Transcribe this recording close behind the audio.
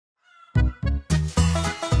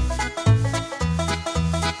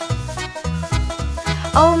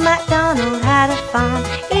Old Macdonald had a farm,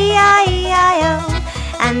 E-I-E-I-O.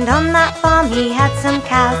 And on that farm he had some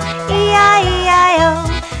cows, E-I-E-I-O.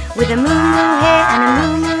 With a moo-moo here and a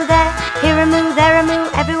moo-moo there, here a moo, there a moo,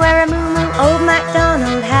 everywhere a moo-moo. Old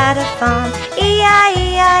Macdonald had a farm,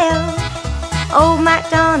 E-I-E-I-O. Old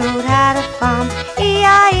Macdonald had a farm,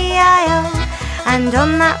 E-I-E-I-O. And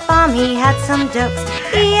on that farm he had some ducks,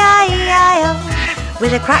 E-I-E-I-O.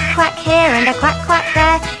 With a quack quack here and a quack quack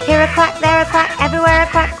there, here a quack, there a quack, everywhere a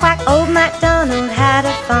quack quack. Old Macdonald had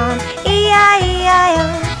a farm, E-I-E-I-O.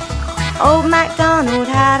 Old Macdonald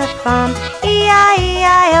had a farm,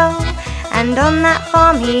 E-I-E-I-O. And on that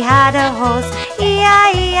farm he had a horse,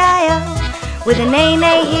 E-I-E-I-O. With a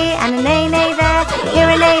neigh-neigh here and a neigh-neigh there, here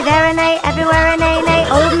a neigh, there a neigh, everywhere a neigh-neigh.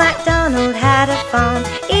 Old Macdonald had a farm,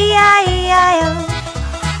 E-I-E-I-O.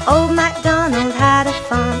 Old Macdonald had a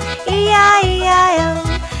farm, E-I-E-I-O.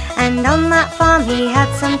 And on that farm he had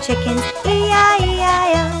some chickens,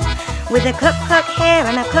 E-I-E-I-O. With a cluck cluck here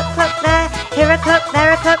and a cluck cluck there, here a cluck,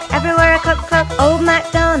 there a cluck, everywhere a cluck cluck. Old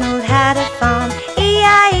Macdonald had a farm,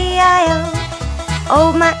 E-I-E-I-O.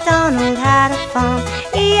 Old Macdonald had a farm,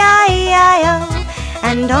 E-I-E-I-O.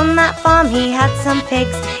 And on that farm he had some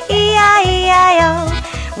pigs, E-I-E-I-O.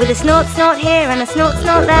 With a snort snort here and a snort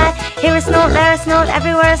snort there, here a snort, there a snort,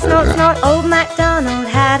 everywhere a snort snort. Old Macdonald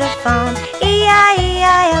had a farm,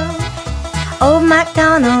 E-I-E-I-O. Old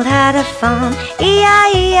Macdonald had a farm,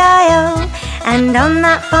 E-I-E-I-O. And on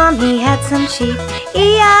that farm he had some sheep,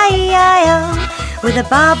 E-I-E-I-O. With a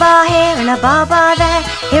bar here and a bar there,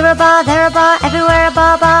 here a bar, there a bar, everywhere a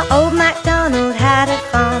bar. Old Macdonald had a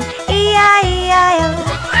farm, E-I-E-I-O.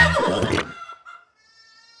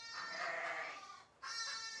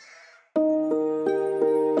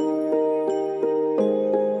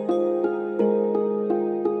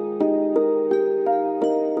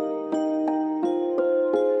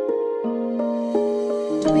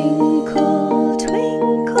 Twinkle,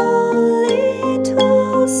 twinkle,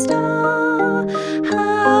 little star,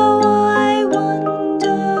 how I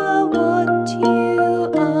wonder what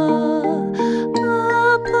you are.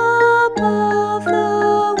 Up above the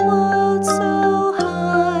world so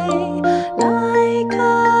high, like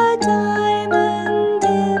a diamond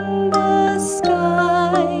in the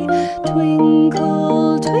sky.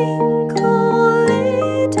 Twinkle, twinkle,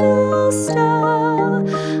 little star,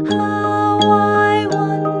 how I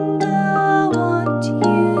wonder what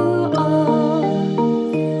you are.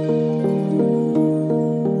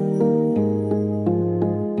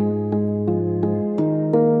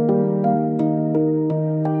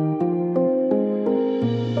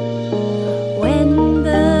 When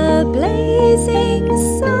the blazing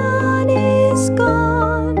sun is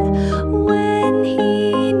gone, when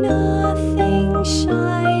he nothing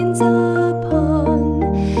shines upon,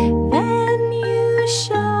 then you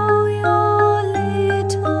show your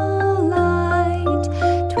little light.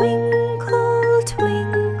 Twinkle,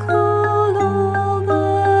 twinkle all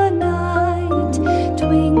the night.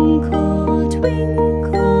 Twinkle,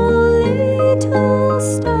 twinkle, little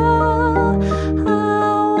star,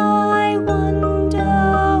 how I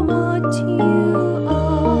wonder what you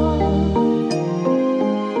are.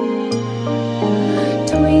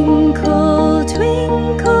 Twinkle,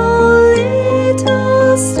 twinkle,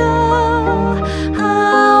 little star,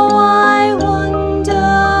 how I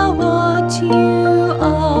wonder what you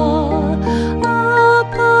are.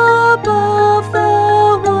 Up above the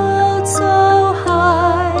world so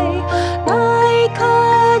high, like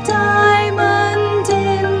a diamond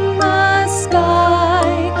in the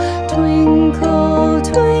sky. Twinkle,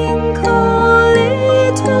 twinkle,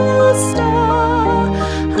 little star,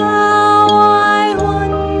 how I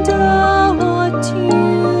wonder what you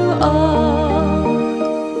are.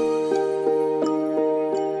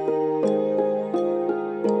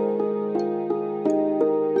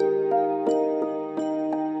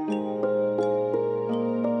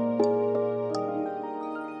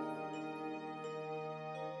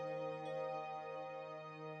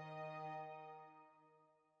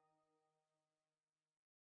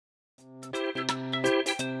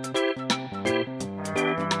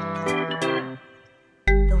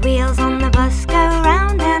 The wheels on the bus go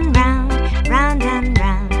round and round, round and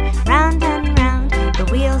round, round and round. The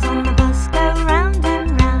wheels on the bus go round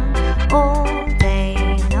and round all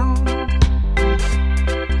day long.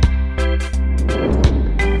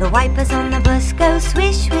 The wipers on the bus go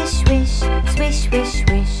swish, swish, swish, swish, swish,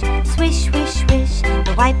 swish, swish, swish, swish.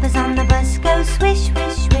 The wipers on the bus go swish,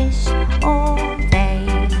 swish, swish all day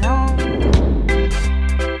long.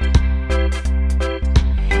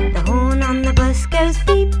 The horn on the bus goes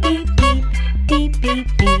beep, beep, beep, beep, beep,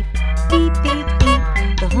 beep, beep, beep, beep.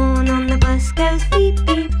 The horn on the bus goes beep,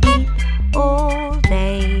 beep, beep all day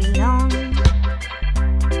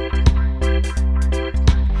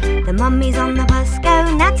mummies on the bus go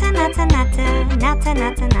natter, natter, natter, natter,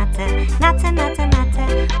 natter, natter, natter, natter,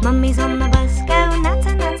 natter. Mummies on the bus go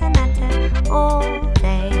natter, natter, natter all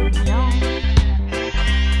day long.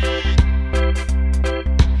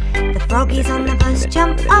 The froggies on the bus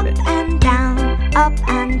jump up and down, up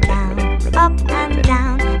and down, up and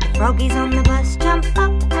down. The froggies on the bus jump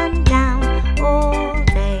up and down all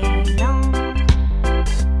day long.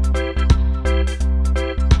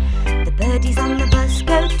 The birdies on the bus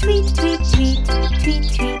go tweet, tweet, tweet, tweet,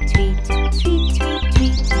 tweet, tweet, tweet, tweet,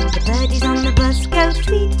 tweet. The birdies on the bus go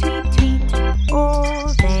tweet, tweet, tweet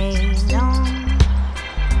all day long.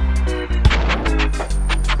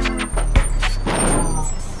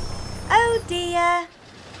 Oh dear.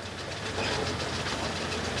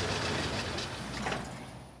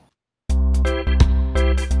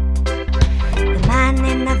 The man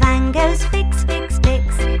in the van goes fix, fix,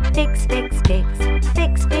 fix, fix, fix, fix,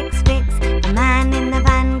 fix,